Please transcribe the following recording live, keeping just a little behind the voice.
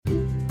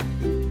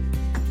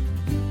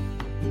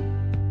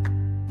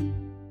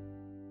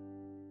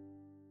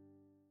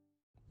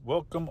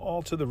Welcome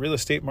all to the Real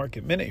Estate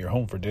Market Minute, your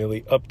home for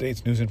daily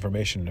updates, news,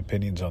 information, and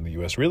opinions on the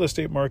U.S. real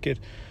estate market.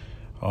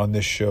 On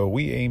this show,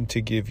 we aim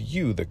to give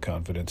you the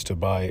confidence to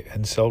buy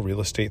and sell real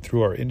estate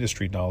through our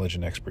industry knowledge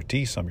and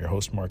expertise. I'm your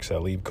host, Mark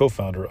Salib,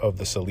 co-founder of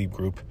the Salib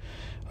Group,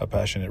 a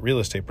passionate real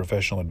estate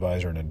professional,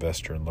 advisor, and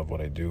investor, and love what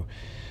I do.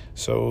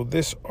 So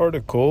this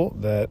article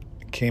that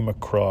came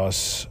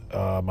across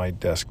my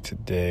desk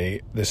today,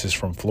 this is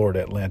from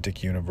Florida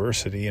Atlantic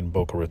University in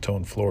Boca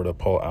Raton, Florida.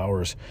 Paul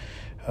Hours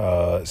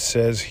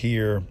says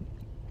here,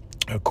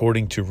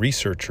 according to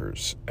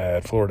researchers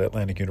at Florida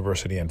Atlantic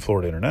University and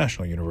Florida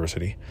International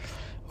University,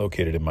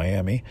 located in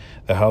Miami,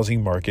 the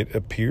housing market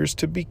appears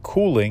to be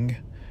cooling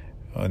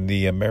on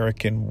the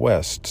American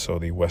West, so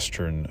the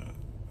western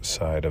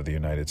side of the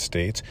United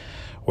States,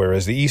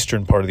 whereas the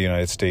eastern part of the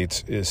United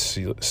States is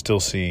still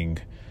seeing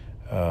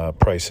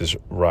prices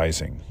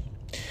rising.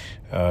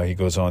 He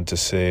goes on to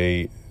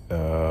say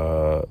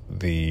the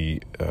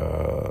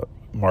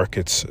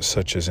markets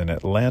such as in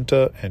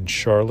Atlanta and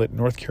Charlotte,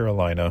 North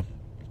Carolina,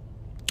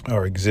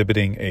 are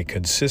exhibiting a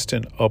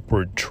consistent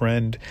upward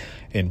trend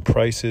in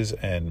prices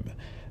and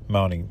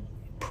mounting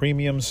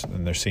premiums,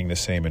 and they're seeing the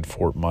same in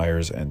Fort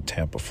Myers and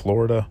Tampa,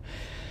 Florida.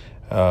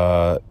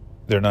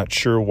 They're not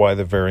sure why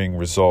the varying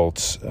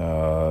results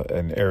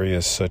in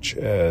areas such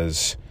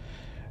as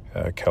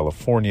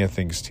California,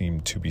 things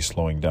seem to be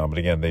slowing down. But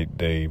again,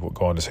 they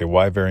go on to say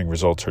why varying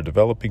results are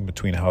developing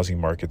between housing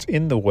markets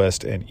in the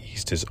West and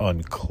East is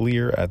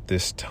unclear at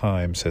this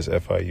time, says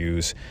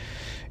FIU's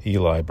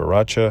Eli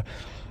Baracha.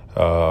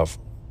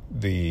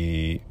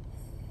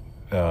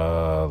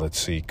 Let's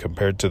see,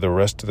 compared to the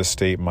rest of the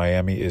state,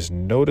 Miami is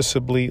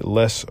noticeably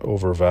less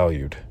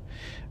overvalued.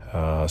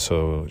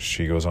 So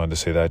she goes on to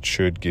say that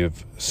should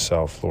give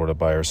South Florida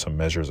buyers some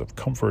measures of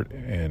comfort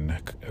in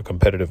a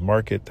competitive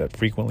market that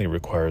frequently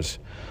requires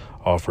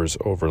offers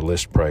over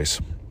list price.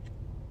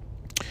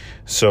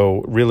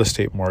 So real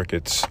estate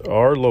markets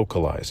are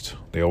localized.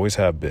 They always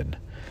have been.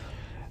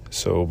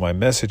 So my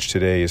message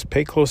today is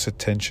pay close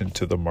attention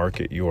to the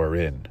market you are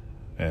in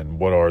and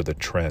what are the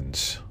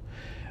trends.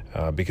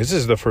 Because this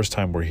is the first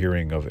time we're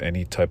hearing of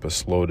any type of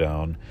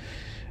slowdown.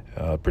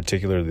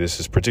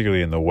 This is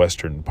particularly in the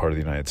western part of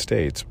the United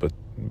States,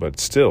 but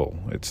still,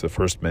 it's the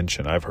first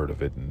mention I've heard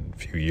of it in a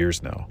few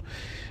years now.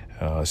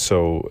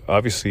 So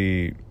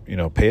obviously,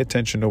 pay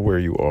attention to where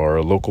you are.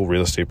 A local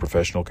real estate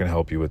professional can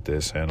help you with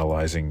this,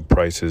 analyzing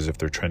prices if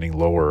they're trending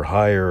lower or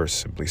higher or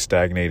simply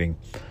stagnating.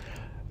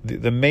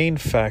 The main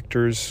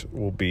factors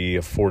will be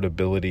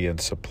affordability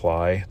and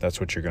supply. That's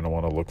what you're going to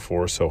want to look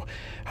for. So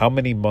how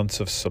many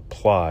months of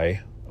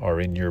supply are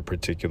in your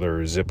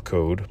particular zip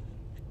code?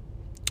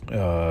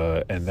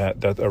 And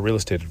that a real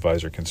estate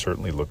advisor can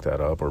certainly look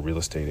that up, or real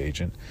estate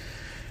agent.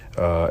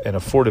 And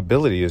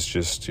affordability is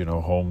just,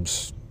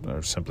 homes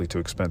are simply too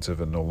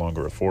expensive and no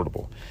longer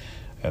affordable.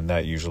 And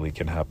that usually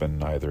can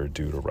happen either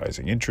due to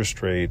rising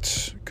interest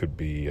rates, could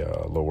be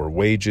lower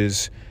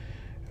wages,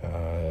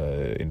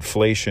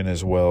 inflation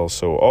as well.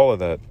 So all of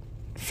that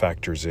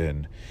factors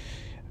in.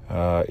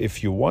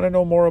 If you want to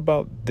know more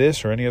about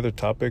this or any other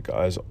topic,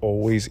 as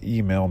always,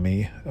 email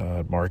me,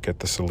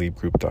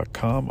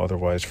 mark@thesalibgroup.com.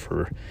 Otherwise,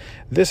 for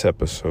this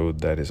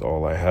episode, that is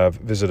all I have.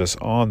 Visit us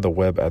on the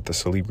web at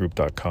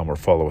thesalibgroup.com or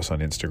follow us on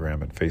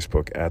Instagram and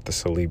Facebook at The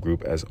Salib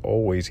Group. As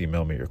always,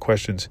 email me your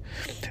questions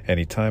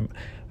anytime.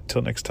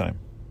 Until next time.